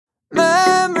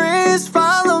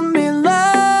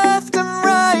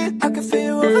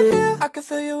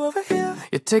feel you over here.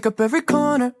 You take up every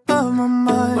corner of my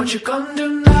mind. What you gonna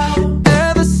do now?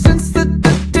 Ever since the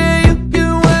day you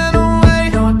went away,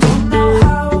 No, I don't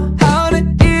know how to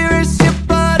erase your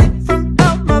body from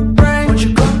out my brain. What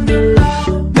you gonna do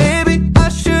now? Maybe I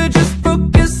should just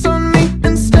focus on me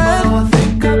instead. All I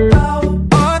think about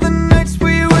All the nights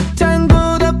we were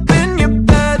tangled up in your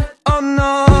bed. Oh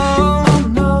no, oh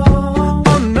no,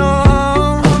 oh no,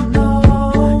 oh no.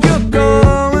 you're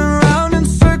going round in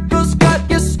circles, got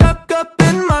you stuck up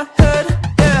in my head.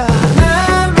 Yeah,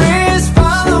 memories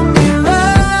follow me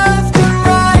left and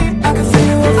right. I can feel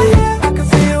you over here, I can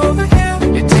feel you over here.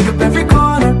 You take up every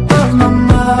corner of my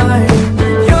mind.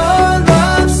 Your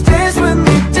love stays with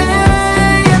me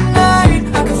day and night.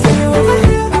 I can feel you over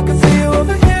here, I can feel you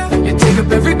over here. You take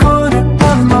up every corner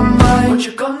of my mind. What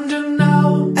you gonna do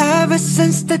now? Ever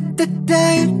since the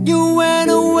day you went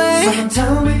away, Someone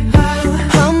tell me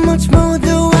how much more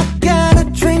do I gotta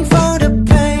drink for the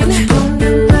pain? what you gonna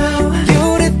do now? You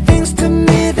did things to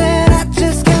me that I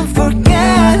just can't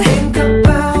forget. Think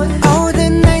about All the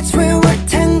nights we were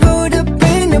tangled up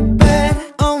in your bed.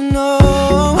 Oh no,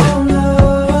 oh no,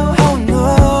 oh no,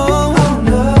 oh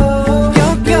no.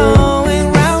 you're going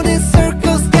round in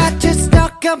circles, got you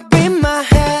stuck up in my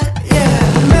head. Yeah,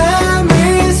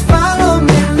 memories follow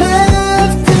me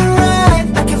left and right.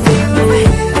 I can feel you over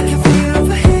here, I can feel you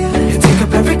over here. You take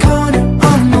up every corner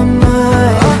of my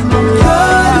mind.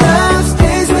 Your love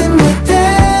stays with me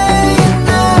day and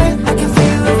night. I can feel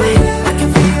you over here, I can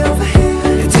feel you over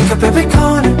here. You take up every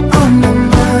corner of my What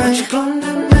mind. you gonna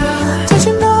do now? Did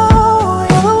you know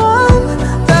you're the one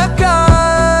that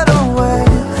got away?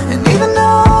 And even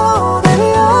though, baby,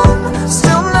 I'm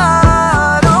still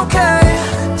not okay.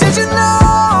 Did you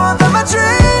know that my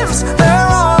dreams, they're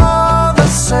all the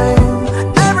same?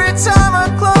 Every time I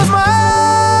close my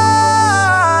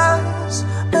eyes,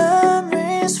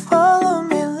 memories follow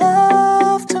me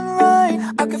left and right.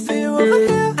 I can feel you over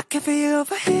here, I can feel you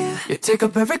over here. You take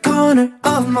up every corner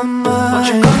of my mind. What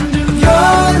you gonna do?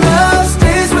 Your love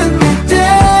stays with me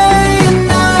day and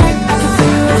night. I can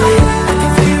feel you over here, I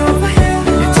can feel you over here.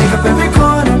 You take up every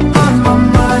corner of my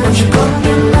mind. What you gonna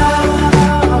do now?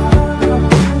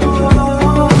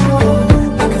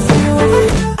 I can feel you over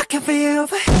here, I can feel you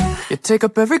over here. You take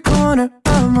up every corner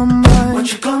of my mind.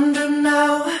 What you gonna do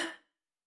now?